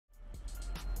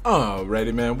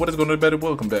Alrighty, man. What is going on, everybody?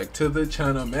 Welcome back to the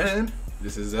channel, man.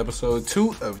 This is episode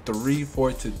 2 of 3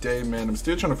 for today, man. I'm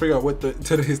still trying to figure out what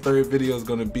today's third video is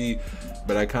going to be,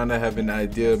 but I kind of have an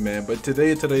idea, man. But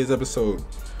today's episode,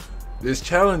 this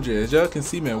Challenger, as y'all can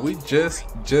see, man, we just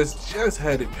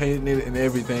had it painted and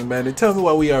everything, man. And tell me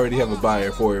why we already have a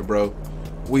buyer for it, bro.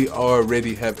 We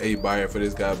already have a buyer for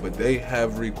this guy, but they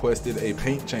have requested a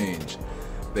paint change.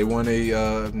 They want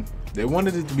they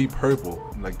wanted it to be purple,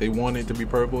 like they want it to be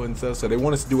purple and stuff. So they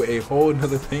want us to do a whole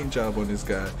nother paint job on this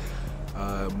guy. You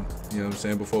know what I'm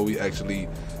saying? Before we actually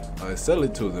sell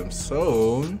it to them.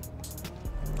 So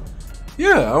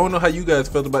yeah, I don't know how you guys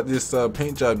felt about this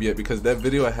paint job yet, because that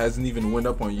video hasn't even went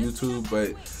up on YouTube.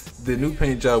 But the new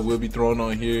paint job will be thrown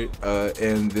on here,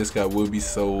 and this guy will be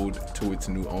sold to its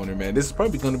new owner, man. This is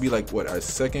probably going to be like what, our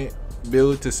second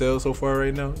build to sell so far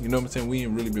right now. You know what I'm saying? We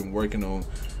ain't really been working on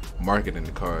marketing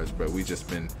the cars, but we just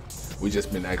been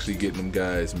actually getting them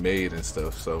guys made and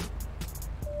stuff. So,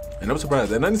 and I'm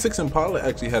surprised that 96 Impala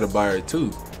actually had a buyer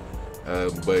too,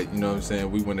 but you know what I'm saying,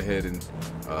 we went ahead and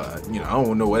you know, I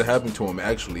don't know what happened to him.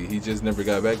 Actually, he just never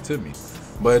got back to me.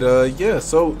 But yeah,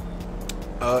 so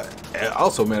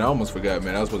also, man, I almost forgot,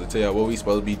 man. I was supposed to tell y'all what we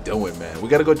supposed to be doing, man. We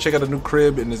gotta go check out a new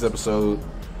crib in this episode.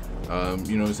 You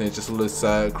know what I'm saying, just a little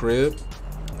side crib.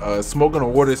 Smoke on the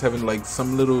Water is having like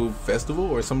some little festival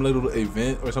or some little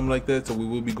event or something like that, so we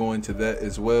will be going to that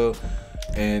as well.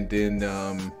 And then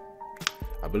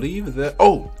I believe that,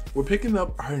 oh, we're picking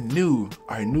up our new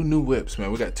whips,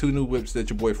 man. We got 2 new whips that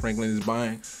your boy Franklin is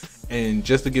buying, and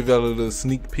just to give y'all a little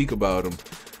sneak peek about them,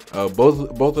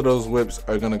 both of those whips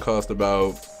are gonna cost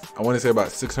about, I want to say about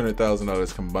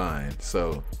 $600,000 combined.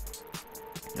 So,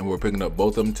 and we're picking up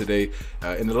both of them today.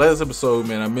 In the last episode,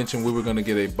 man, I mentioned we were going to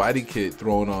get a body kit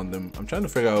thrown on them. I'm trying to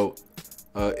figure out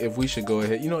if we should go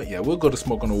ahead. You know what? Yeah, we'll go to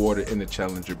Smoke on the Water in the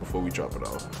Challenger before we drop it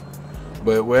off.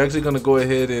 But we're actually going to go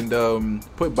ahead and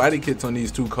put body kits on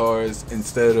these 2 cars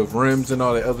instead of rims and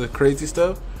all that other crazy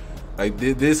stuff. Like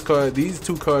these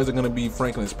 2 cars are going to be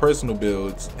Franklin's personal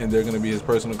builds, and they're going to be his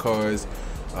personal cars.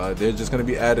 They're just going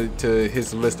to be added to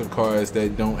his list of cars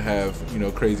that don't have, you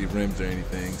know, crazy rims or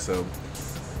anything. So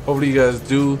hopefully you guys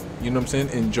do, you know what I'm saying,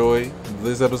 enjoy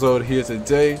this episode here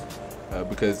today,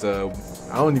 because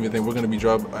I don't even think we're going to be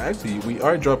dropping, actually we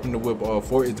are dropping the whip off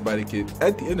for its body kit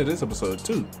at the end of this episode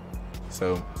too.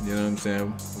 So, you know what I'm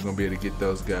saying, we're going to be able to get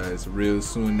those guys real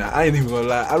soon. Now, I ain't even going to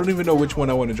lie, I don't even know which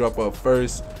one I want to drop off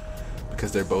first,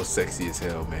 because they're both sexy as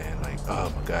hell, man. Like,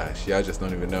 oh my gosh, y'all just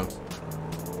don't even know.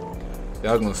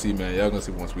 Y'all going to see, man, y'all going to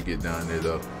see once we get down there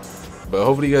though. But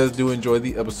hopefully you guys do enjoy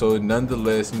the episode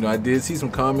nonetheless. You know, I did see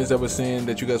some comments that were saying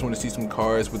that you guys want to see some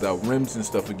cars without rims and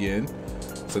stuff again.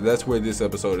 So that's where this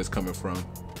episode is coming from.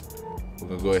 We're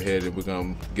going to go ahead and we're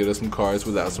going to get us some cars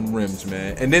without some rims,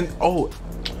 man. And then, oh,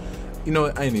 you know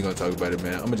what? I ain't even going to talk about it,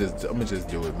 man. I'm going to just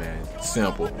do it, man.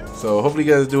 Simple. So hopefully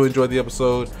you guys do enjoy the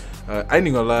episode. I ain't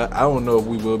even going to lie. I don't know if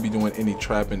we will be doing any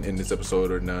trapping in this episode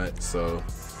or not. So,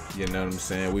 you know what I'm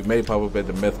saying? We may pop up at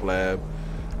the meth lab.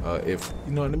 If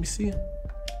you know, let me see.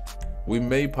 We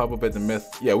may pop up at the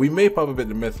meth. Yeah, we may pop up at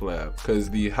the meth lab, because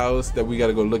the house that we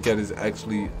gotta go look at is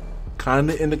actually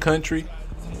kinda in the country,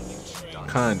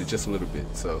 kinda just a little bit.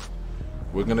 So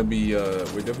we're gonna be,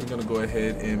 we're definitely gonna go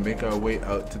ahead and make our way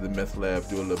out to the meth lab,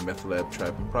 do a little meth lab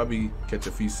trap, and probably catch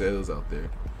a few sales out there,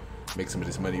 make some of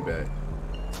this money back.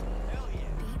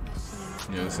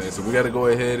 You know what I'm saying? So we gotta go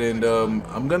ahead and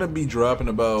I'm gonna be dropping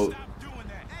about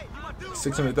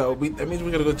 $600,000. That means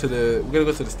we gotta go to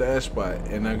the stash spot,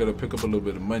 and I gotta pick up a little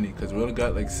bit of money, because we only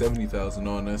got like $70,000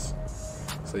 on us.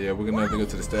 So yeah, we're gonna have to go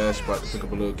to the stash spot to pick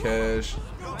up a little cash.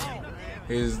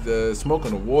 Here's the Smoke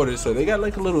on the Water. So they got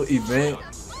like a little event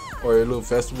or a little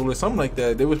festival or something like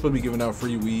that. They were supposed to be giving out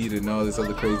free weed and all this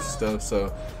other crazy stuff.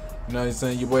 So, you know what I'm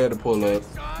saying, your boy had to pull up.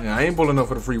 You know, I ain't pulling up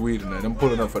for the free weed tonight. I'm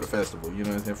pulling up for the festival. You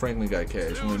know what I'm saying? Franklin got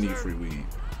cash. We don't need free weed.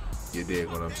 You dig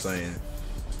what I'm saying?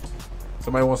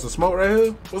 Somebody wants to smoke right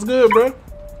here? What's good, bro?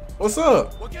 What's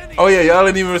up? Oh yeah, y'all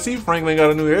didn't even receive Franklin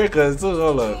got a new haircut too.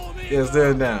 Hold up. Yeah,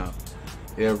 stand down.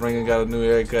 Yeah, Franklin got a new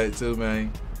haircut too,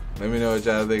 man. Let me know what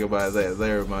y'all think about that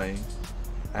there, man.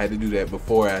 I had to do that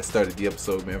before I started the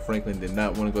episode, man. Franklin did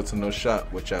not want to go to no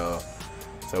shop with y'all.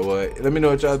 So let me know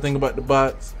what y'all think about the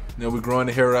box. You know, we're growing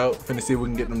the hair out. Finna see if we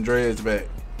can get them dreads back.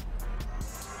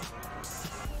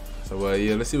 So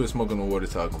yeah, let's see what Smoke on the Water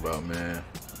talking about, man.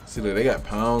 See, look, they got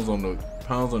pounds on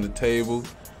the table,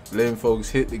 letting folks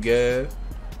hit the gas.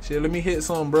 Shit, let me hit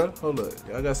some, bro. Hold up,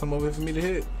 y'all got some over here for me to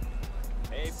hit?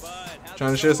 Hey, bud.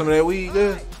 Trying to share some of that weed,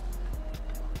 good?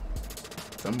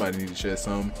 Somebody need to share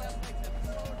some.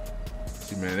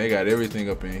 See, man, they got everything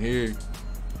up in here.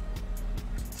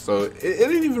 So it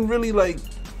ain't even really like,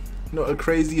 a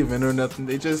crazy event or nothing.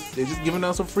 They just giving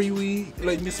out some free weed,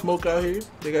 letting you smoke out here.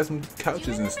 They got some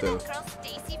couches and stuff.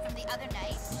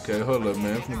 Okay, hold up,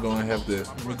 man. I'm gonna let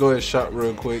me go ahead and shop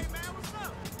real quick.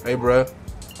 Hey, bruh.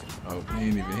 Oh,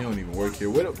 he don't even work here.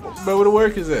 Where the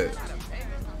work is at?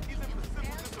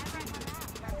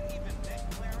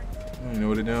 I don't know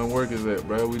where the damn work is at,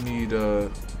 bro. We need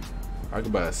I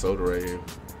can buy a soda right here.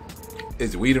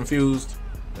 Is it weed infused?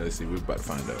 Let's see, we're about to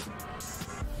find out.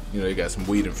 You know, you got some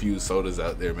weed infused sodas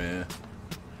out there, man.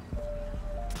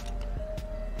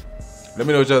 Let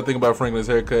me know what y'all think about Franklin's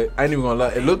haircut. I ain't even gonna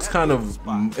lie, it looks a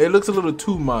little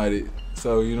too modded.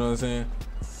 So, you know what I'm saying?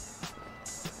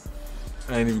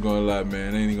 I ain't even gonna lie,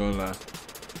 man. I ain't even gonna lie.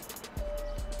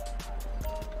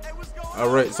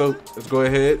 Alright, so let's go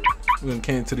ahead. We're gonna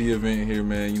came to the event here,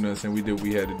 man. You know what I'm saying? We did what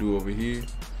we had to do over here.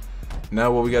 Now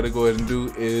what we gotta go ahead and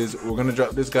do is we're gonna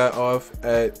drop this guy off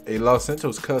at a Los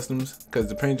Santos Customs, because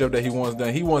the paint job that he wants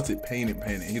done, he wants it painted.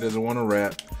 He doesn't want to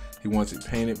wrap. He wants it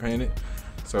painted.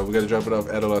 So we gotta drop it off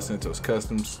at a Los Santos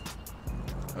Customs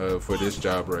for this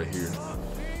job right here.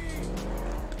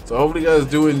 So hopefully you guys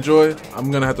do enjoy.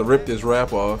 I'm gonna have to rip this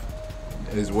wrap off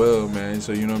as well, man.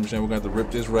 So you know what I'm saying? We're gonna have to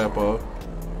rip this wrap off.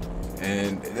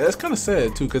 And that's kind of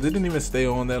sad too, because it didn't even stay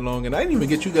on that long, and I didn't even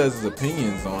get you guys'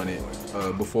 opinions on it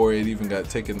before it even got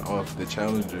taken off the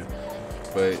Challenger.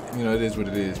 But you know, it is what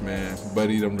it is, man.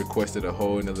 Buddy done requested a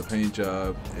whole another paint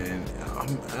job, and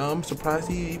I'm surprised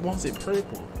he wants it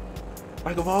purple,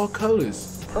 like of all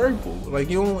colors, purple. Like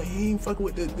he ain't fucking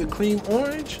with the cream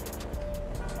orange.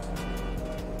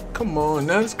 Come on,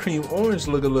 now this cream orange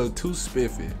look a little too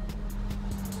spiffy.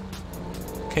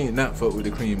 Can't not fuck with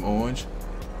the cream orange.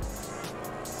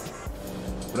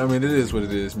 But I mean, it is what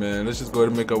it is, man. Let's just go ahead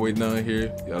and make our way down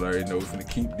here. Y'all already know we're gonna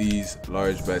keep these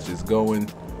large batches going,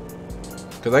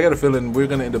 because I got a feeling we're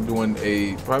gonna end up doing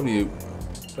probably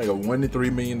like a $1 to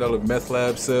 $3 million meth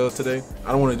lab sale today.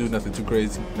 I don't want to do nothing too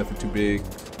crazy, nothing too big.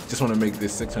 Just want to make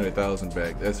this 600,000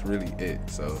 back. That's really it.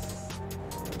 So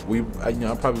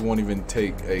I probably won't even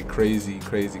take a crazy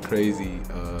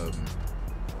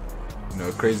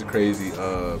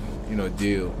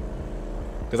deal.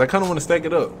 Because I kind of want to stack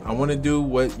it up. I want to do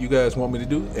what you guys want me to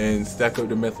do and stack up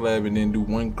the meth lab and then do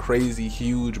one crazy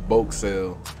huge bulk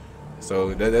sale.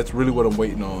 So that's really what I'm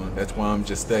waiting on. That's why I'm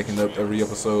just stacking up every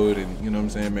episode, and you know what I'm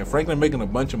saying, man. Franklin making a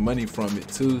bunch of money from it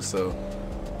too, so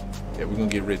yeah, we're gonna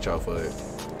get rich off of it.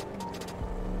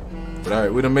 But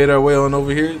alright, we done made our way on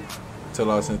over here to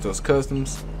Los Santos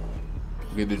Customs.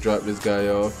 We get to drop this guy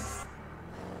off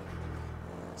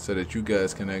so that you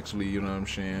guys can actually, you know what I'm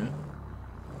saying,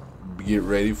 get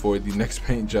ready for the next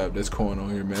paint job that's going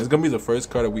on here, man. It's gonna be the first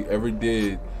car that we ever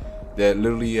did that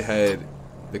literally had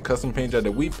the custom paint job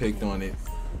that we picked on it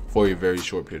for a very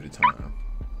short period of time.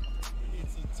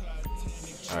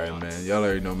 Alright, man, y'all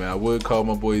already know, man. I would call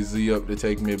my boy Z up to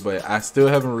take me, but I still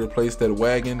haven't replaced that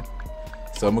wagon,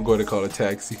 so I'm gonna go ahead and call a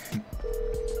taxi.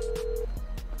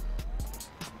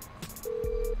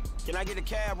 Can I get a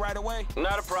cab right away?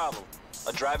 Not a problem.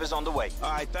 A driver's on the way.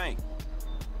 All right, thanks.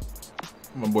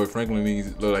 My boy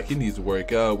Franklin look like he needs to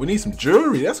work out. We need some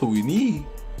jewelry. That's what we need.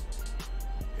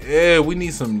 Yeah, we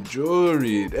need some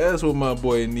jewelry. That's what my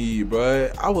boy need, bro.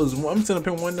 I'm sitting up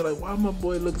here wondering, like, why my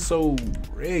boy looks so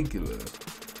regular?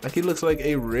 Like, he looks like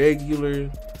a regular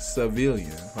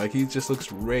civilian. Like, he just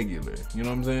looks regular. You know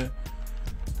what I'm saying?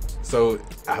 So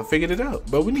I figured it out.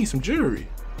 But we need some jewelry.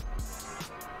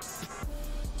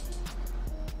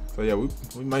 So yeah,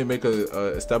 we might make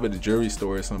a stop at the jewelry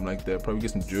store or something like that. Probably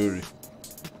get some jewelry.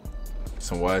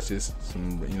 Some watches,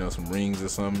 some rings or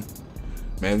something.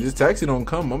 Man, if this taxi don't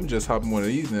come, I'm just hopping one of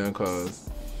these now cars.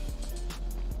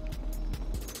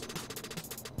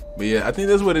 But yeah, I think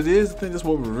that's what it is. I think that's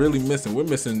what we're really missing. We're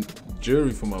missing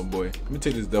jewelry for my boy. Let me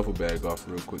take this duffel bag off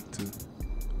real quick too.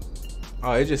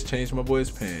 Oh, it just changed my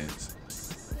boy's pants.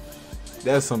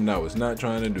 That's something I was not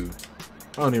trying to do.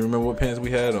 I don't even remember what pants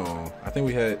we had on. I think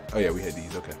we had, oh yeah, we had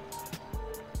these, okay.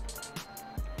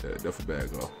 That duffel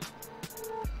bag off.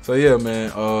 So yeah,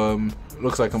 man,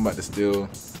 looks like I'm about to steal.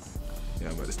 Yeah,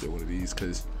 I'm about to steal one of these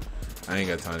because I ain't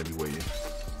got time to be waiting.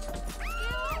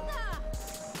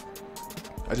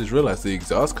 I just realized the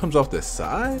exhaust comes off the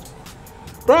side?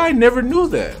 Bro, I never knew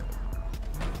that.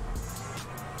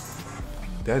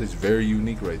 That is very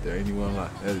unique right there. I ain't even gonna lie.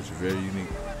 That is very unique.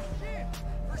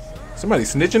 Somebody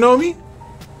snitching on me?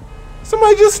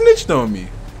 Somebody just snitched on me.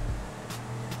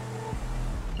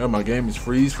 Oh, my game is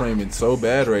freeze framing so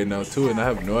bad right now too, and I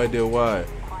have no idea why.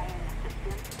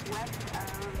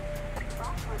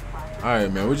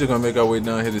 Alright, man, we're just gonna make our way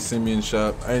down here to Simeon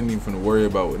shop. I ain't even finna worry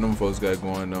about what them folks got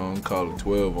going on. Call it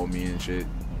 12 on me and shit.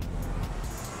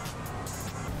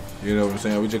 You know what I'm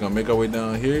saying? We're just gonna make our way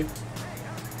down here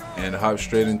and hop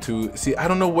straight into. See, I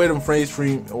don't know where them freeze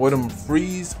frames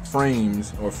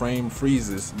or frame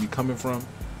freezes be coming from.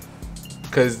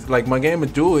 Cause like my game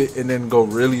would do it and then go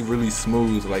really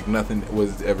smooth, like nothing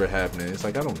was ever happening. It's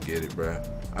like I don't get it, bro.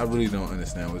 I really don't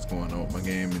understand what's going on with my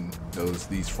game and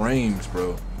these frames,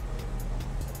 bro.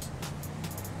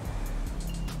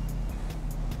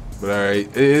 But alright,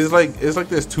 it's like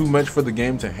there's too much for the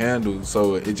game to handle,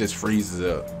 so it just freezes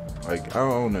up. Like I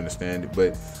don't understand it,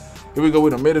 but here we go. We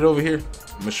done made it over here.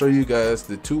 I'm gonna show you guys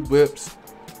the 2 whips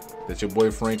that your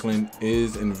boy Franklin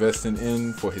is investing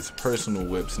in for his personal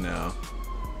whips now.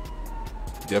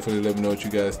 Definitely let me know what you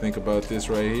guys think about this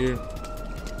right here.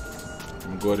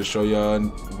 I'm going to show y'all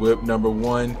whip number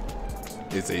 1.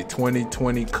 It's a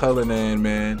 2020 Cullinan,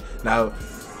 man. Now,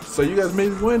 so you guys may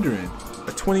be wondering,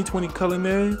 a 2020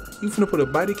 Cullinan? You finna put a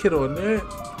body kit on that?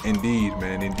 Indeed,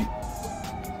 man, indeed.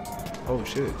 Oh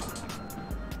shit.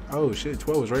 Oh shit,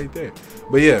 12 is right there.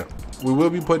 But yeah, we will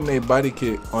be putting a body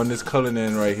kit on this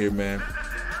Cullinan right here, man.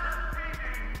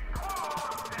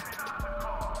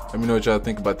 Let me know what y'all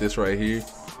think about this right here.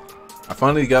 I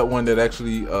finally got one that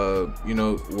actually, you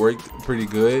know, worked pretty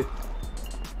good.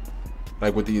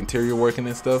 Like with the interior working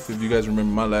and stuff. If you guys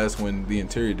remember my last one, the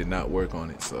interior did not work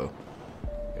on it. So,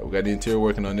 yeah, we got the interior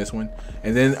working on this one.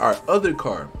 And then our other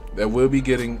car that will be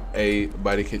getting a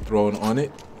body kit thrown on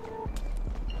it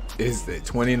is the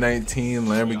 2019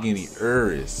 Lamborghini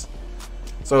Urus.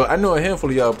 So I know a handful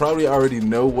of y'all probably already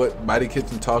know what body kits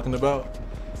I'm talking about.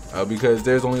 Because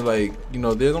there's only like, you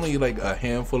know, there's only like a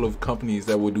handful of companies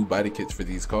that will do body kits for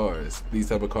these cars, these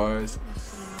type of cars.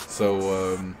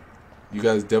 So you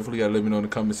guys definitely gotta let me know in the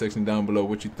comment section down below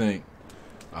what you think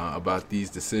about these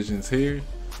decisions here.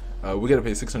 We gotta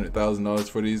pay $600,000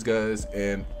 for these guys,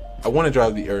 and I want to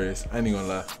drive the Urus. I ain't gonna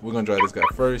lie, we're gonna drive this guy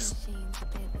first,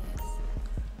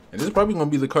 and this is probably gonna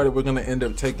be the car that we're gonna end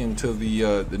up taking to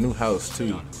the new house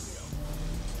too.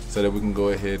 So that we can go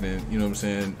ahead and, you know what I'm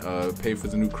saying, pay for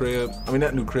the new crib. I mean,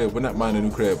 not new crib, we're not buying a new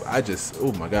crib.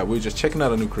 Oh my God, we were just checking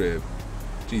out a new crib.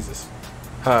 Jesus.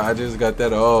 I just got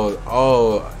that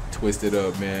all twisted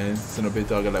up, man. Sitting up here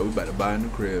talking like we about to buy a new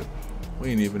crib.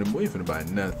 We ain't finna buy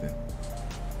nothing.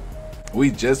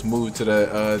 We just moved to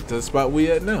the spot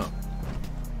we at now.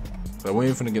 So we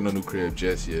ain't finna get no new crib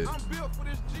just yet.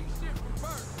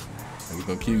 And we're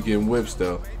gonna keep getting whips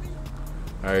though.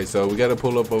 Alright, so we gotta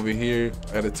pull up over here.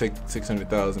 I gotta take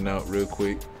 600,000 out real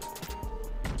quick,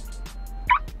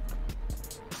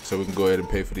 so we can go ahead and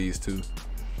pay for these two.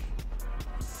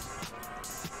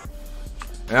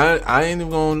 And I ain't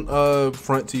even gonna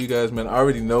front to you guys, man. I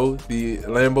already know the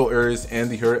Lambo Urus and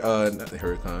the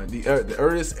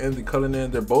Urus and the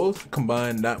Cullinan, they're both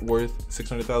combined not worth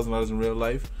 $600,000 in real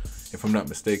life, if I'm not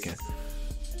mistaken.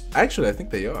 Actually, I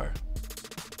think they are.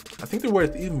 I think they're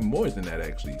worth even more than that,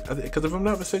 actually. Because if I'm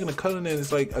not mistaken, the Cullinan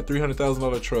is like a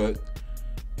 $300,000 truck,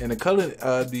 and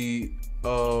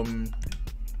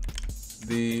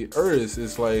the Urus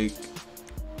is like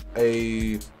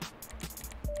the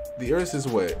Urus is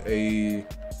what, a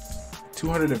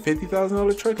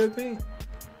 $250,000 truck, I think.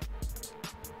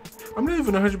 I'm not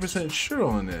even 100% sure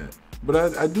on that,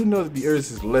 but I do know that the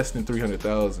Urus is less than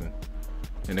 $300,000.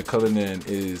 And the Cullinan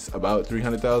is about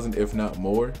 $300,000, if not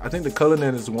more. I think the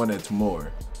Cullinan is the one that's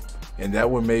more, and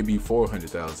that one may be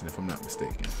 $400,000 if I'm not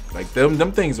mistaken. Like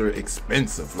them things are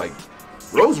expensive. Like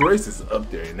Royce is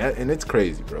up there, and it's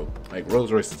crazy, bro. Like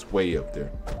Royce is way up there.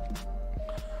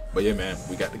 But yeah, man,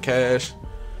 we got the cash.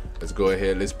 Let's go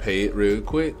ahead. Let's pay it real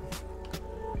quick.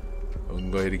 We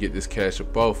can go ahead and get this cash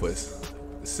up off us.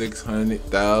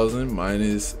 600,000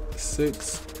 minus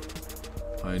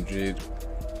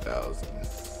 600,000.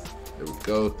 There we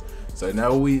go. So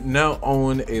now we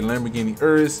own a Lamborghini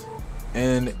Urus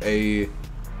and a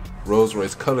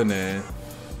Rolls-Royce Cullinan,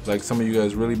 like some of you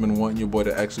guys really been wanting your boy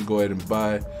to actually go ahead and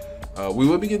buy. We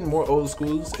will be getting more old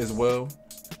schools as well.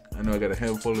 I know I got a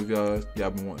handful of y'all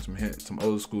been wanting some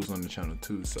old schools on the channel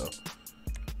too, so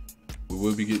we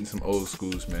will be getting some old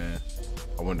schools, man.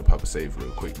 I wanted to pop a save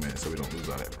real quick, man, so we don't lose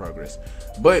all that progress.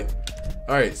 But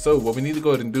all right, so what we need to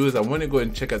go ahead and do is I want to go ahead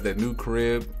and check out that new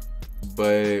crib.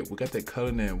 But we got that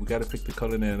Cullinan. We got to pick the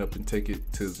Cullinan up and take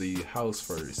it to the house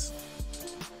first.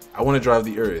 I want to drive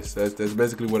the Urus. That's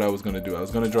basically what I was going to do. I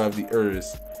was going to drive the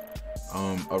Urus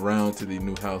around to the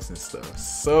new house and stuff.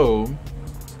 So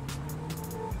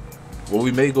what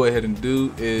we may go ahead and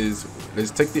do is let's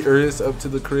take the Urus up to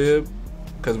the crib,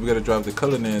 because we got to drive the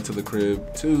Cullinan to the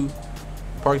crib too.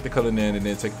 Park the Cullinan and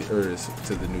then take the Urus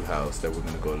to the new house that we're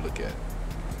going to go look at.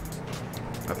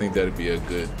 I think that'd be a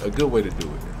good way to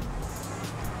do it.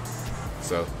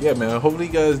 So yeah, man, hopefully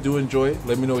you guys do enjoy it.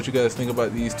 Let me know what you guys think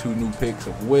about these 2 new picks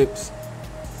of whips.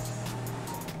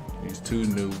 These 2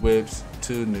 new whips,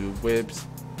 2 new whips.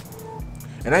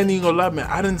 And I ain't even gonna lie, man,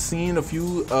 I done seen a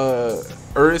few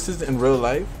Urises in real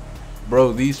life.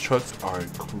 Bro, these trucks are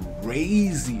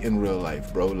crazy in real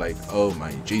life, bro. Like, oh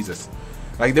my Jesus.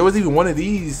 Like, there was even one of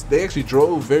these, they actually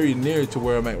drove very near to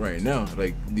where I'm at right now.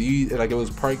 Like, it was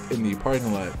parked in the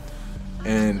parking lot.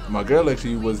 And my girl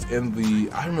actually was in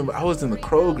the, I remember I was in the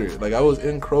Kroger. Like, I was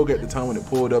in Kroger at the time when it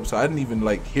pulled up, so I didn't even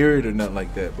like hear it or nothing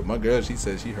like that. But my girl, she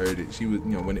said she heard it. She was,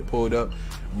 you know, when it pulled up.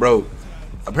 Bro,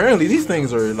 apparently these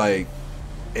things are like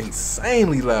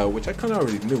insanely loud, which I kind of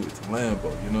already knew. It's a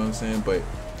Lambo, you know what I'm saying? But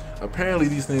apparently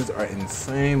these things are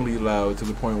insanely loud to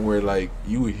the point where like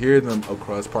you hear them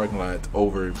across parking lots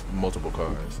over multiple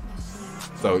cars.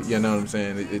 So you know what I'm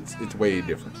saying? It's way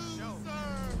different.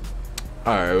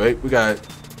 Alright, we got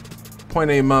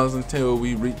 0.8 miles until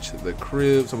we reach the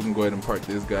crib, so we can go ahead and park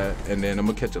this guy, and then I'm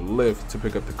gonna catch a lift to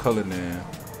pick up the color now,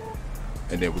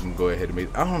 and then we can go ahead and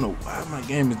make. I don't know why my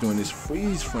game is doing this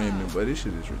freeze framing, but this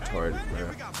shit is retarded, bro.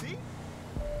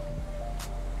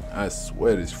 I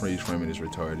swear this freeze framing is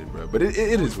retarded, bro. But it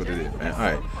is what it is, man.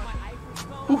 Alright.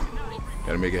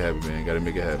 Gotta make it happen, man. Gotta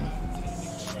make it happen.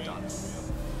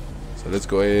 So let's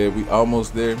go ahead. We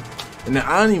almost there. And then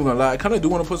I ain't even gonna lie, I kind of do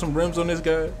want to put some rims on this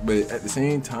guy, but at the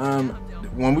same time,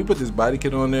 when we put this body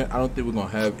kit on there, I don't think we're gonna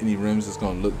have any rims that's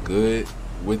gonna look good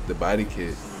with the body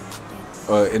kit.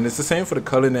 And it's the same for the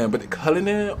Cullinan, but the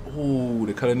Cullinan, ooh,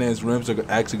 the Cullinan's rims are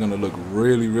actually gonna look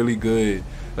really, really good,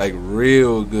 like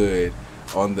real good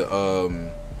on the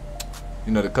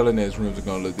you know, the Cullinan's rims are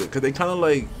gonna look good because they kind of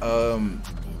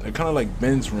like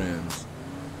Benz rims,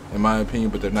 in my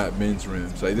opinion, but they're not Benz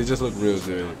rims. Like, they just look real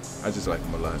good. I just like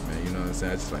them a lot, man. You know what I'm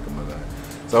saying? I just like them a lot.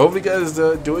 So hopefully you guys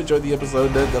do enjoy the episode.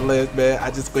 The last, man,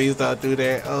 I just squeezed out through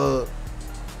there. Okay,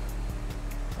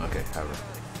 all right.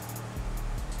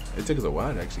 It took us a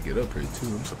while to actually get up here too.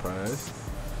 I'm surprised.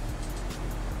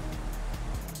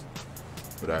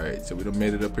 But all right, so we done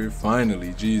made it up here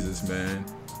finally. Jesus, man.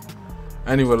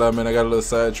 Anyway, man, I got a little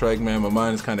sidetrack, man. My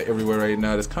mind is kind of everywhere right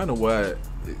now. That's kind of why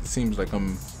it seems like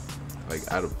I'm like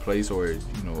out of place, or, you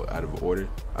know, out of order.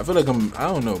 I feel like I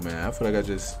don't know, man. I feel like I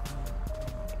just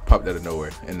popped out of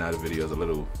nowhere, and now the video's a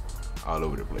little all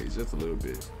over the place, just a little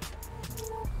bit.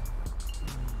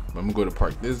 I'm gonna go to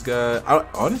park this guy. I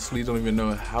honestly don't even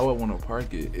know how I want to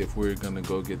park it if we're gonna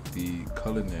go get the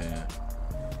Cullinan.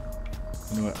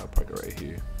 You know what? I'll park it right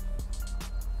here.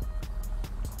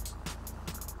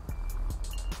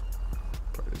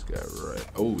 Park this guy right.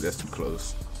 Oh, that's too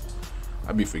close.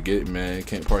 I be forgetting, man.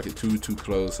 Can't park it too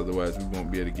close, otherwise we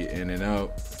won't be able to get in and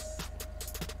out.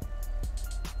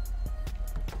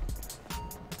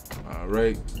 All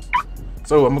right.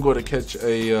 So I'm gonna go to catch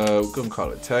a we're gonna call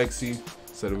it taxi,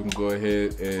 so that we can go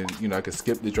ahead and, you know, I can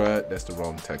skip the drive. That's the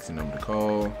wrong taxi number to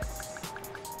call. There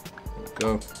we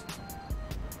go.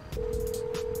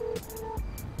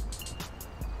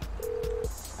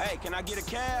 Hey, can I get a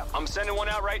cab? I'm sending one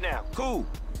out right now. Cool.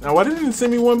 Now, why didn't you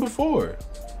send me one before?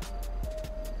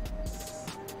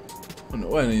 I don't know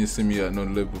why they didn't send me out no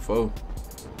lift before.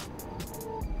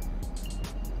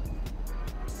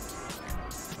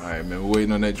 Alright, man, we're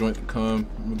waiting on that joint to come.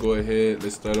 I'm gonna go ahead,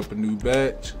 let's start up a new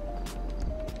batch.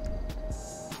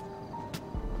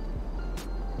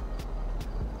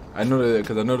 I know that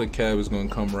because I know the cab is gonna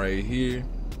come right here.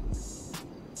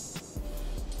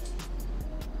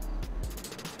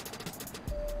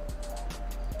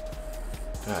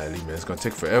 Golly, man, it's gonna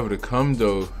take forever to come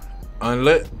though.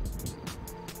 Unless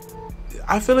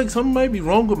I feel like something might be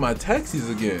wrong with my taxis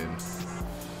again.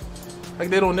 Like,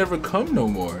 they don't never come no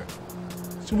more.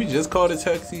 Should we just call the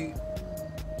taxi?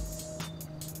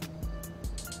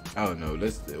 I don't know.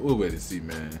 We'll wait and see,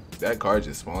 man. That car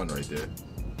just spawned right there.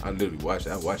 I literally watched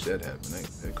that happen.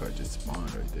 That car just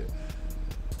spawned right there.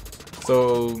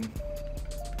 So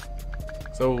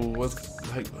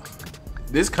what's like?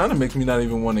 This kind of makes me not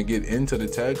even want to get into the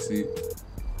taxi.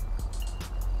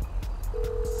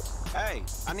 Hey,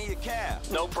 I need a cab.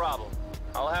 No problem.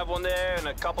 I'll have one there in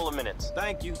a couple of minutes.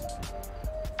 Thank you.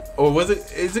 Or is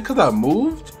it because I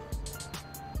moved?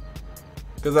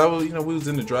 Because I was, you know, we was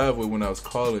in the driveway when I was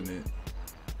calling it.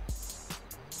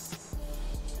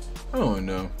 I don't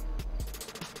know.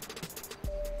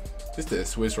 It's that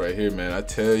switch right here, man. I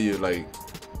tell you, like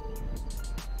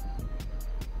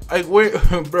wait,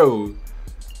 bro.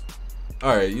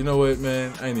 All right, you know what,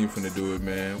 man? I ain't even finna do it,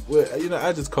 man. Well, you know,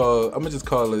 I'm gonna just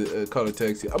call a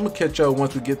taxi. I'm gonna catch y'all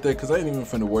once we get there, cause I ain't even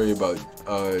finna worry about,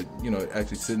 you know,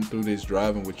 actually sitting through this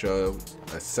driving with y'all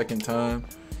a second time.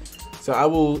 So I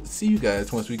will see you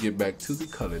guys once we get back to the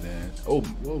color then. Oh,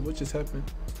 whoa, what just happened?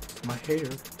 My hair.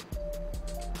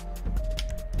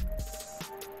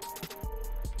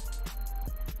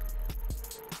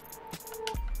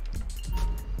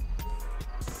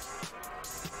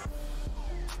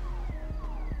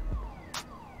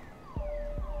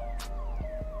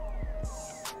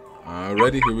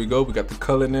 Alrighty, here we go. We got the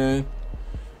color in.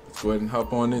 Let's go ahead and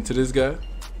hop on into this guy.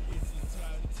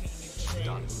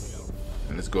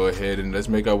 And let's go ahead and let's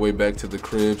make our way back to the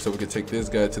crib so we can take this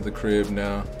guy to the crib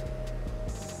now.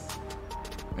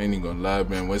 I ain't even gonna lie,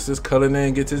 man. Once this color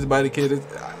in gets his body kit,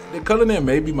 the color in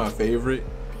may be my favorite.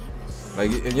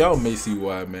 Like, and y'all may see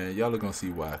why, man. Y'all are gonna see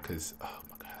why, cause oh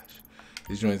my gosh,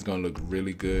 this joint's gonna look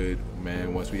really good,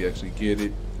 man. Once we actually get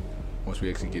it,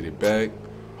 back.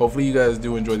 Hopefully you guys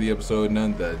do enjoy the episode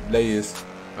nonetheless.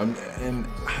 And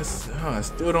I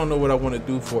still don't know what I want to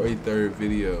do for a third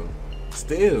video.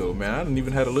 Still, man, I didn't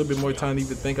even had a little bit more time to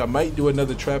even think. I might do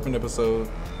another trapping episode,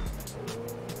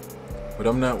 but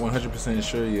I'm not 100%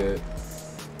 sure yet.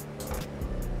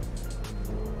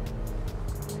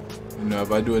 You know, if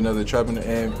I do another trapping,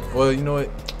 and well, you know what,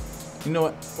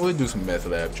 we'll do some meth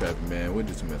lab trapping, man.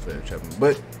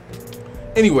 But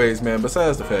anyways, man,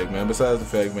 besides the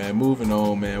fact, man, moving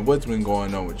on, man, what's been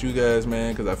going on with you guys,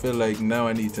 man? Because I feel like now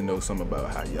I need to know something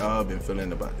about how y'all been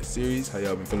feeling about the series, how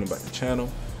y'all been feeling about the channel,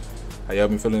 how y'all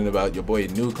been feeling about your boy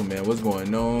Nuke, man. What's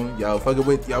going on? Y'all fucking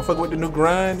with the new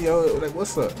grind, yo? Like,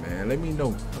 what's up, man? Let me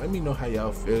know how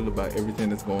y'all feel about everything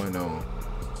that's going on.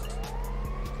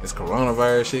 This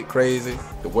coronavirus shit crazy.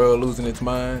 The world losing its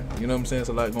mind. You know what I'm saying? It's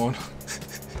a lot going on.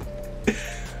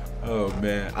 Oh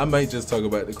man, I might just talk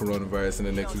about the coronavirus in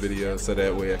the next video, so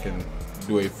that way I can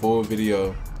do a full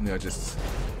video, you know, just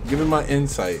giving my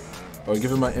insight or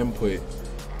giving my input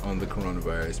on the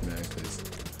coronavirus, man. Because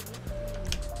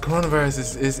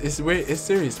coronavirus it's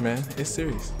serious, man. It's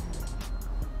serious.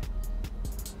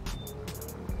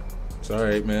 It's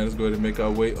alright, man. Let's go ahead and make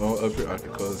our way on up here. I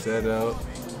can close that out.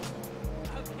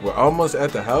 We're almost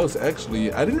at the house,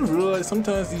 actually. I didn't realize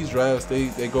sometimes these drives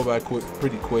they go by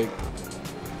pretty quick.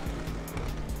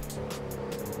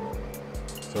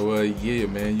 So yeah,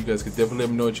 man, you guys could definitely let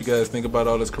me know what you guys think about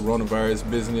all this coronavirus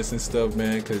business and stuff,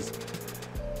 man. Because,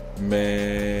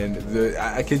 man,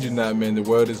 I kid you not, man, the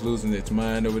world is losing its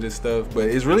mind over this stuff. But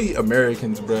it's really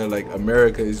Americans, bro. Like,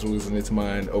 America is losing its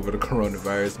mind over the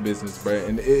coronavirus business, bro.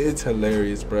 And it's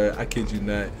hilarious, bro. I kid you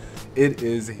not. It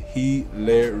is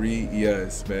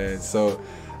hilarious, man. So,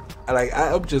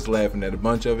 I'm just laughing at a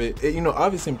bunch of it. You know,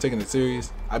 obviously I'm taking it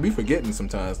serious. I be forgetting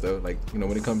sometimes though, like, you know,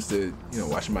 when it comes to, you know,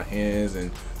 washing my hands and,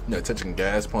 you know, touching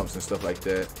gas pumps and stuff like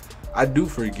that. I do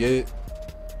forget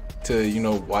to, you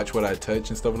know, watch what I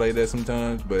touch and stuff like that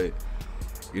sometimes. But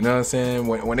you know what I'm saying?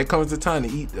 When it comes to time to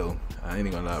eat though, I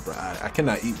ain't gonna lie, bro. I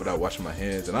cannot eat without washing my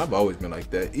hands, and I've always been like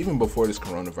that. Even before this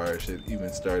coronavirus shit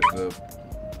even started up,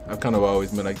 I've kind of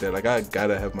always been like that. Like, I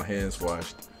gotta have my hands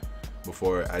washed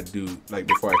before I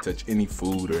touch any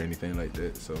food or anything like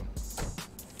that. So,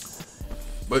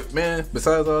 but man,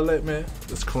 besides all that, man,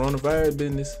 this coronavirus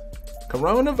business,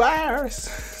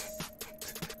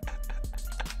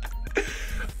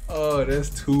 oh,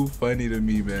 that's too funny to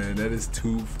me, man. That is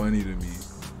too funny to me.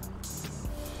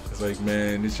 It's like,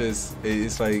 man, it's just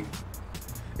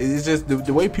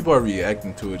the way people are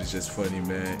reacting to it is just funny,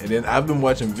 man. And then I've been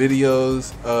watching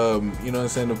videos, you know what I'm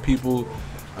saying, of people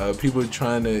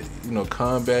trying to, you know,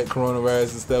 combat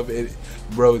coronavirus and stuff.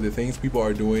 Bro, the things people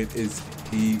are doing is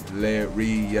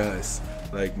hilarious.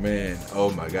 Like, man,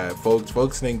 oh my god,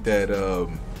 folks think that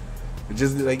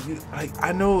just like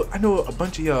I know a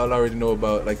bunch of y'all already know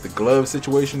about, like, the glove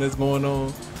situation that's going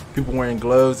on. People wearing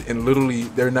gloves, and literally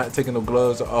they're not taking the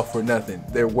gloves off for nothing.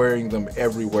 They're wearing them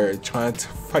everywhere trying to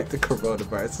fight the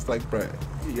coronavirus. It's like, bro,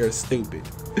 you're stupid.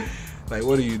 Like,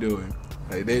 what are you doing?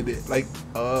 Like,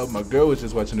 my girl was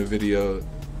just watching a video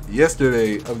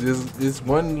yesterday of this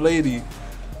one lady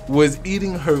was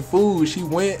eating her food. She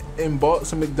went and bought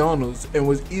some McDonald's and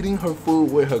was eating her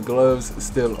food with her gloves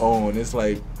still on. It's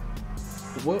like,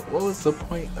 what was the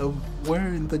point of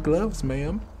wearing the gloves,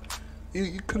 ma'am?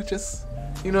 You could have just,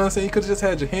 you know what I'm saying? You could have just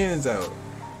had your hands out,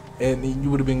 and you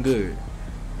would have been good.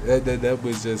 That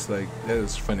was just like, that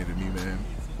was funny to me, man.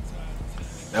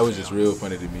 That was just real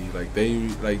funny to me.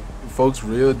 Folks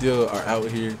real deal are out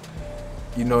here,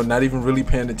 you know, not even really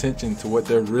paying attention to what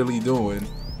they're really doing.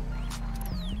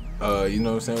 You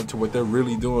know what I'm saying? To what they're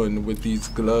really doing with these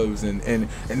gloves and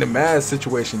the mask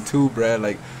situation too, bruh.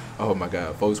 Like, oh my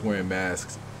god, folks wearing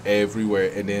masks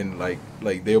everywhere, and then like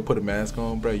they'll put a mask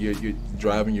on, bro. You're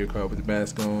driving your car with the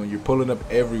mask on. You're pulling up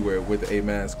everywhere with a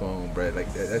mask on, bro.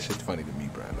 Like, that shit's funny to me,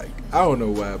 bro. Like, I don't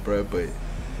know why, bro, but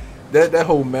that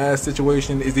whole mask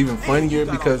situation is even funnier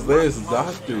because there's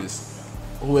doctors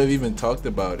who have even talked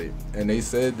about it, and they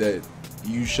said that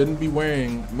you shouldn't be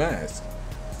wearing masks.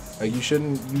 Like you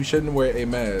shouldn't wear a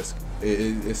mask.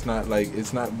 It's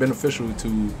not beneficial to,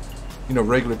 you know,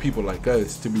 regular people like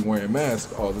us to be wearing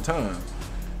masks all the time.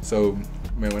 So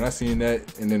man, when I seen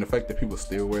that, and then the fact that people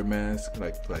still wear masks,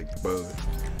 like bro,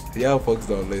 y'all folks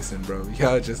don't listen, bro.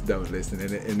 Y'all just don't listen,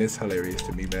 and it's hilarious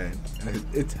to me, man.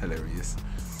 It's hilarious.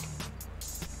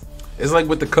 It's like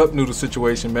with the cup noodle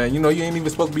situation, man. You know, you ain't even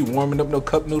supposed to be warming up no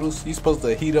cup noodles. You supposed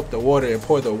to heat up the water and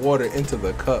pour the water into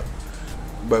the cup.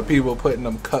 But people putting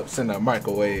them cups in the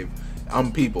microwave.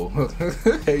 I'm people.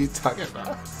 What are you talking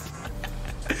about?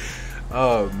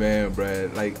 Oh man, bro.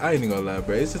 Like, I ain't even gonna lie,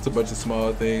 bro. It's just a bunch of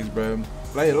small things, bro.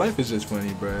 Like, life is just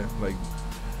funny, bro. Like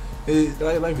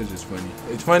life is just funny.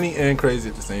 It's funny and crazy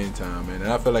at the same time, man.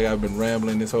 And I feel like I've been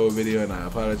rambling this whole video, and I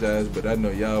apologize, but I know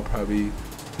y'all probably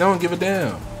don't give a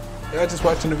damn. Y'all just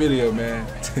watching the video, man.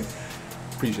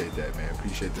 Appreciate that, man.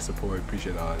 Appreciate the support.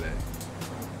 Appreciate all that.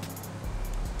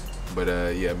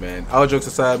 But yeah, man. All jokes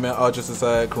aside, man. All jokes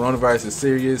aside, coronavirus is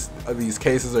serious. These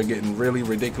cases are getting really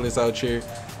ridiculous out here,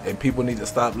 and people need to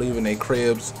stop leaving their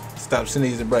cribs. Stop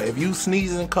sneezing, bro. If you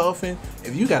sneezing, coughing,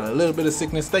 if you got a little bit of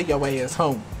sickness, stay your ass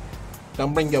home.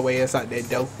 Don't bring your ass out that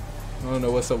door. I don't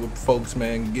know what's up with folks,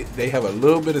 man. They have a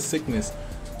little bit of sickness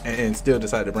and still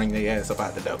decide to bring their ass up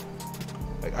out the door.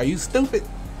 Like, are you stupid?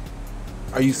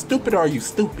 Are you stupid or are you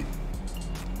stupid?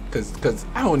 Cause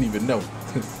I don't even know.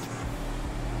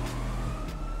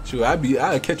 Sure,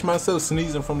 I catch myself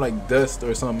sneezing from like dust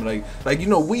or something, like you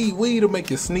know, weed will make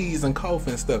you sneeze and cough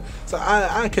and stuff. So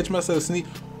I catch myself sneeze.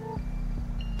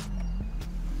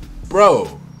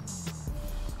 Bro,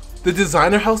 the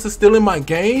designer house is still in my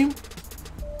game?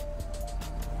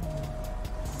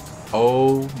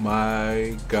 Oh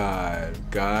my god,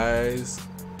 guys.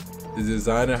 The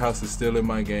designer house is still in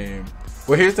my game.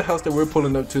 Well, here's the house that we're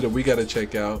pulling up to that we gotta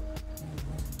check out.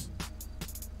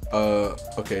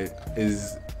 Okay,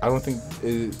 is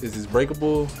this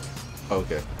breakable?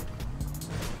 Okay.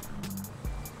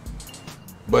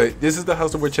 But this is the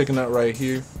house that we're checking out right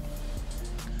here.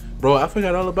 Bro, I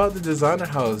forgot all about the designer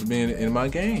house being in my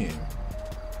game.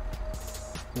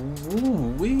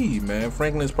 Ooh wee, man.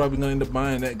 Franklin's probably gonna end up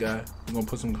buying that guy. We're gonna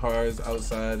put some cars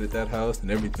outside at that house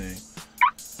and everything.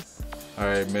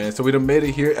 Alright, man, so we done made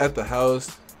it here at the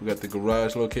house. We got the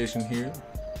garage location here.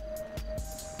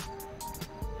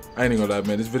 I ain't even gonna lie,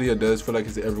 man, this video does feel like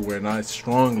it's everywhere, and I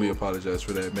strongly apologize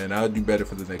for that, man. I'll do better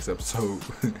for the next episode.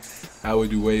 I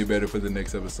would do way better for the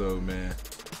next episode, man.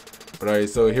 But alright,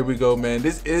 so here we go, man.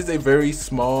 This is a very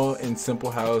small and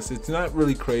simple house. It's not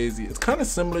really crazy. It's kind of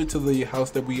similar to the house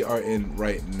that we are in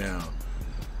right now.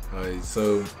 Alright, so,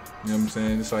 you know what I'm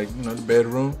saying? It's like, you know, the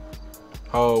bedroom,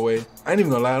 hallway. I ain't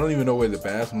even gonna lie, I don't even know where the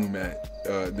bathroom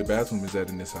is at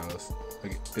in this house.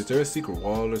 Like, is there a secret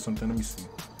wall or something? Let me see.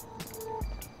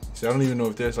 See, I don't even know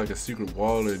if there's like a secret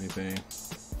wall or anything.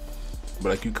 But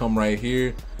like, you come right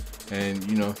here, and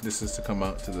you know, this is to come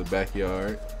out to the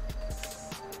backyard.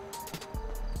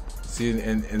 See,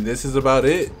 and this is about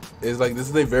it. It's like, this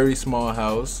is a very small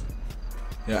house.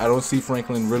 Yeah, I don't see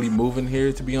Franklin really moving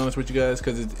here, to be honest with you guys,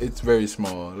 because it's very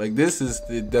small. Like, this is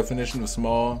the definition of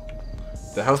small.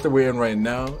 The house that we're in right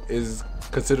now is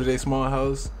considered a small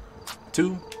house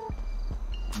too,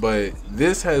 but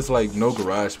this has like no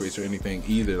garage space or anything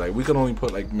either. Like, we could only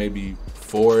put like maybe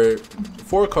four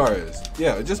cars.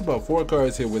 Yeah, just about 4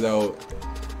 cars here without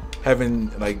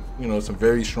having, like, you know, some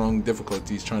very strong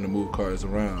difficulties trying to move cars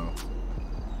around.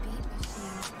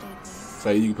 So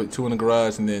you can put 2 in the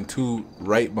garage and then 2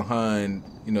 right behind,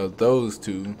 you know, those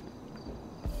 2,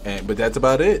 but that's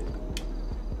about it.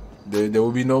 There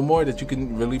will be no more that you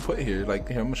can really put here. Like,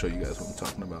 here, I'm gonna show you guys what I'm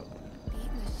talking about.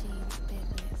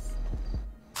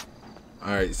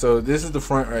 Alright, so this is the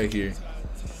front right here.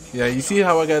 Yeah, you see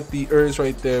how I got the urge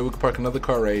right there? We could park another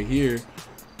car right here,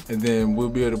 and then we'll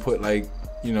be able to put, like,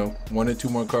 you know, 1 or 2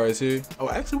 more cars here. Oh,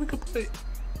 actually, we could put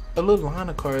a little line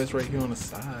of cars right here on the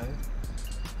side.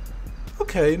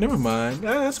 Okay, never mind.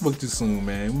 I spoke too soon,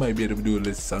 man. We might be able to do a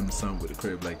little something with a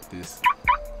crib like this.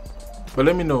 But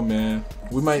let me know, man.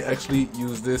 We might actually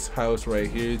use this house right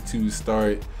here to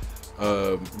start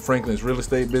Franklin's real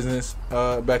estate business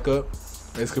back up.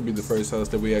 This could be the first house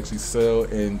that we actually sell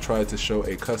and try to show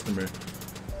a customer.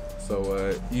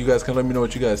 So you guys can let me know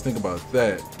what you guys think about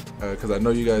that, because I know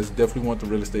you guys definitely want the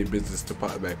real estate business to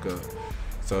pop back up.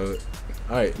 So,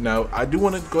 alright, now I do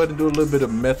want to go ahead and do a little bit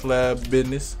of meth lab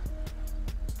business.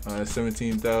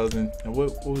 17,000. And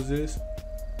what was this?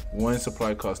 One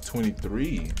supply cost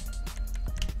 23.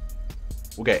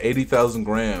 We got 80,000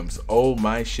 grams. Oh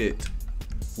my shit.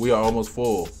 We are almost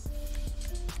full.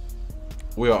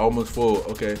 We are almost full.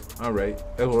 Okay, all right.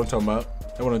 That's what I'm talking about.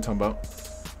 That's what I'm talking about.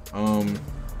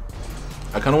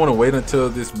 I kind of want to wait until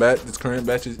this current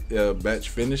batch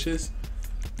finishes,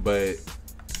 but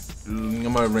I'm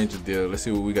gonna arrange a deal. Let's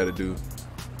see what we got to do.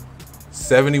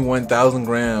 71,000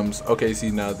 grams. Okay,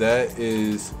 see, now that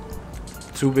is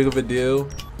too big of a deal.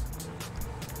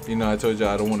 You know, I told you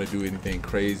I don't want to do anything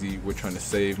crazy. We're trying to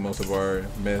save most of our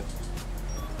meth.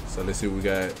 So let's see what we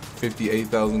got.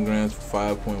 58,000 grams for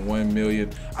 5.1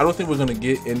 million. I don't think we're gonna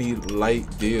get any light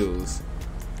deals.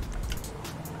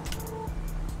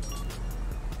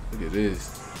 Look at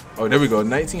this. Oh, there we go.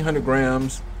 1,900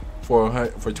 grams for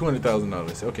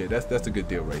 $200,000. Okay, that's a good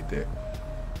deal right there.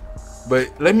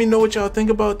 But let me know what y'all think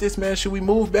about this, man. Should we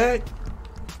move back?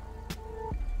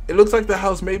 It looks like the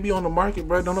house may be on the market,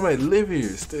 bro. Don't nobody live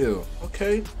here still.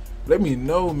 Okay, let me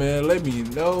know, man. Let me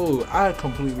know. I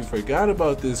completely forgot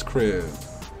about this crib.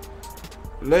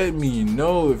 Let me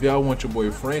know if y'all want your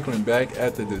boy Franklin back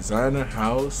at the designer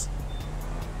house.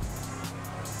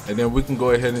 And then we can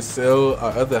go ahead and sell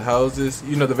our other houses.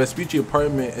 You know, the Vespucci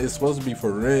apartment is supposed to be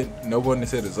for rent. No one has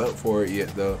said it's up for it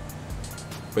yet, though.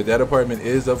 But that apartment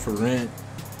is up for rent.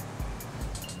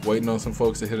 Waiting on some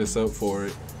folks to hit us up for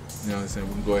it. You know what I'm saying?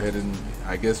 We can go ahead and,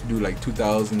 I guess, do like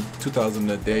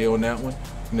 2,000 a day on that one.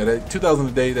 You know, that 2,000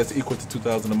 a day, that's equal to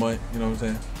 2,000 a month. You know what I'm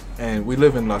saying? And we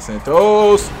live in Los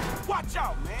Santos. Watch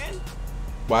out, man.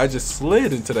 Well, I just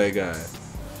slid into that guy.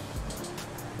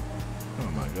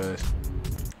 Oh my gosh.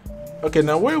 Okay,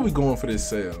 now where are we going for this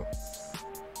sale?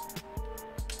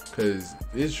 Because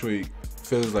this street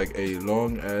feels like a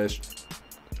long ass.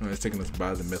 It's taking us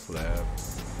by the meth lab.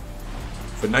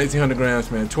 For 1,900 grams,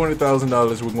 man,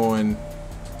 $200,000. We're going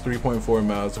 3.4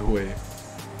 miles away,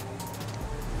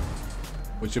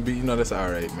 which would be, you know, that's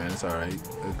all right, man. It's all right.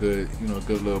 A good, you know, a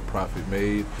good little profit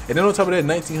made. And then on top of that,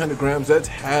 1,900 grams. That's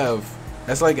half.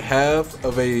 That's like half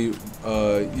of a.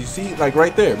 You see, like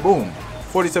right there, boom,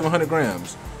 4,700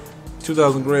 grams.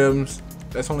 2,000 grams.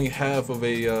 That's only half of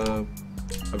a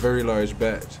very large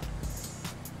batch.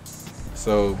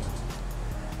 So.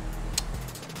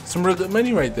 Some real good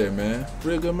money right there, man.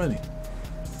 Real good money.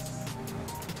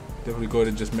 Definitely go ahead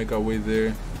and just make our way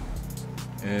there.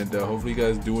 And hopefully you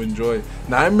guys do enjoy.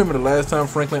 Now, I remember the last time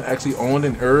Franklin actually owned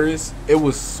an Urus. It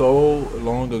was so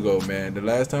long ago, man. The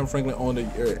last time Franklin owned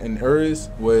an Urus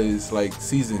was like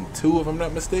season 2, if I'm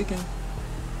not mistaken.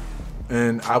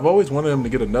 And I've always wanted him to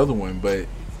get another one, but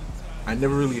I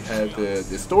never really had the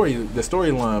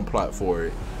storyline plot for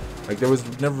it. Like, there was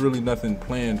never really nothing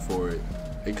planned for it.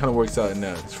 It kind of works out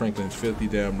now. Franklin's filthy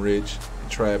damn rich,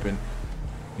 trapping.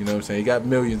 You know what I'm saying? He got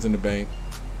millions in the bank.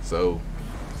 So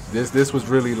this was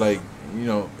really like, you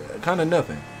know, kind of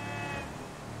nothing.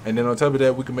 And then on top of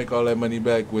that, we can make all that money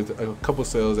back with a couple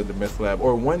sales at the meth lab,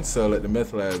 or one sale at the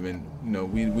meth lab, and you know,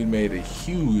 we made a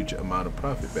huge amount of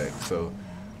profit back. So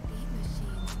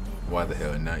why the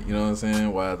hell not? You know what I'm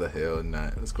saying? Why the hell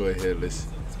not? Let's go ahead. Let's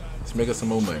make us some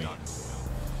more money.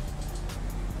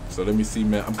 So let me see,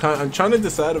 man. I'm trying to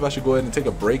decide if I should go ahead and take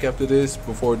a break after this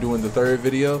before doing the third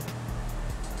video,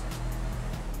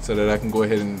 so that I can go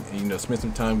ahead and, you know, spend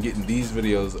some time getting these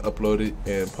videos uploaded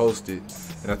and posted.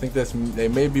 And I think that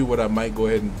may be what I might go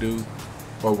ahead and do,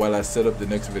 or while I set up the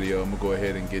next video, I'm gonna go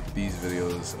ahead and get these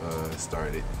videos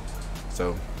started.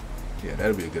 So yeah,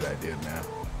 that'll be a good idea, man.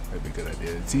 That'd be a good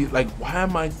idea. See, like, why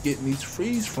am I getting these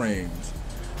freeze frames?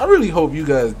 I really hope you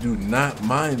guys do not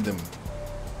mind them,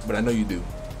 but I know you do.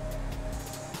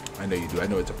 I know you do. I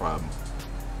know it's a problem.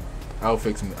 I'll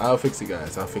fix it. I'll fix it,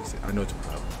 guys. I'll fix it. I know it's a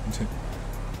problem.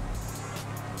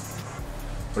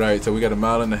 But alright, so we got 1.5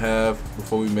 miles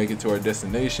before we make it to our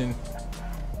destination,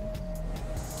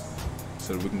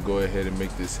 so that we can go ahead and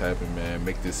make this happen, man.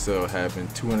 Make this sale happen.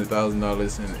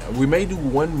 $200,000, and we may do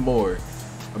one more.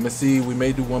 I'm gonna see. We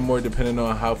may do one more depending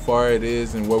on how far it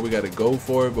is and where we got to go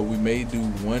for it. But we may do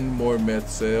one more meth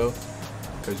sale,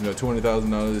 because, you know,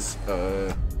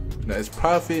 $200,000. Now it's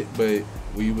profit, but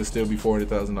we would still be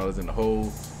 $400,000 in the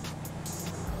hole.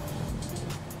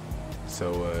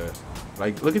 So,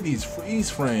 like, look at these freeze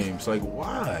frames. Like,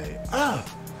 why? Now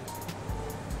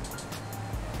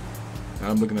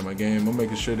I'm looking at my game. I'm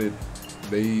making sure that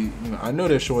they, you know, I know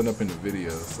they're showing up in the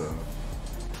video. So,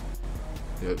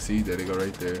 yep. See, there they go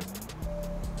right there.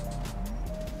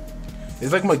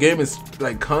 It's like my game is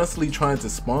like constantly trying to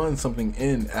spawn something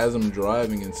in as I'm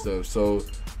driving and stuff. So,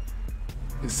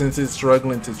 since it's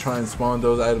struggling to try and spawn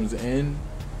those items in,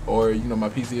 or, you know, my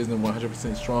PC isn't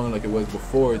 100% strong like it was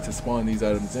before to spawn these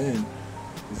items in,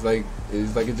 it's like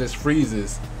it just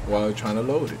freezes while trying to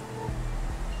load it.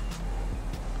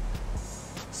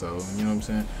 So, you know what I'm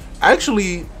saying?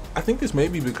 Actually, I think this may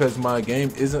be because my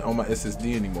game isn't on my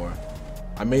SSD anymore.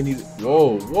 I may need.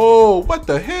 Whoa, what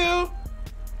the hell?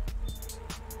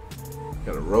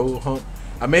 Got a roll hump.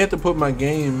 I may have to put my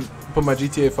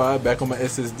GTA 5 back on my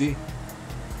SSD.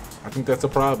 I think that's a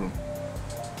problem.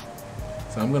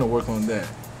 So I'm gonna work on that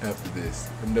after this.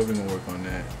 I'm definitely gonna work on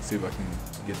that. See if I can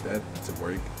get that to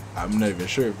work. I'm not even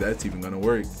sure if that's even gonna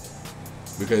work.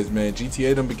 Because man,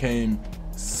 GTA done became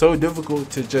so difficult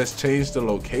to just change the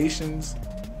locations.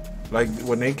 Like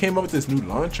when they came up with this new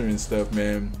launcher and stuff,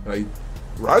 man, like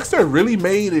Rockstar really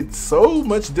made it so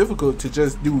much difficult to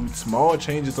just do small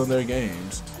changes on their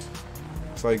games.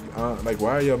 It's like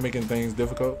why are y'all making things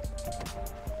difficult?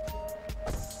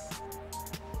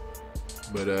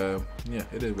 But yeah,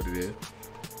 it is what it is.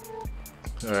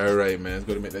 All right, man, let's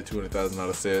go to make that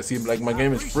 $200,000 sale. See, like my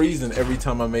game is freezing every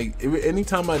time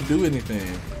anytime I do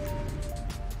anything.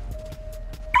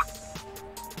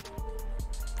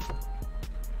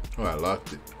 Oh, I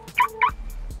locked it.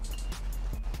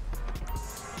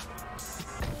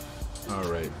 All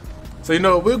right. So you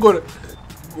know we're going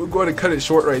to cut it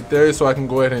short right there, so I can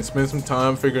go ahead and spend some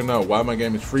time figuring out why my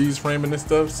game is freeze framing and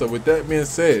stuff. So with that being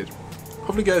said,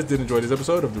 hopefully you guys did enjoy this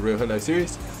episode of the Real Hood Life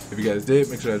series. If you guys did,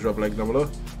 make sure to drop a like down below.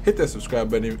 Hit that subscribe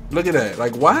button. Look at that.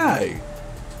 Like, why?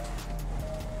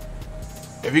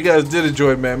 If you guys did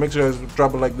enjoy it, man, make sure to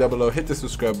drop a like down below. Hit the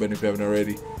subscribe button if you haven't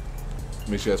already.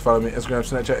 Make sure you guys follow me on Instagram,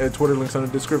 Snapchat, and Twitter. Links on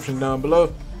the description down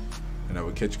below. And I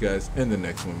will catch you guys in the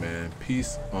next one, man.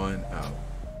 Peace on out.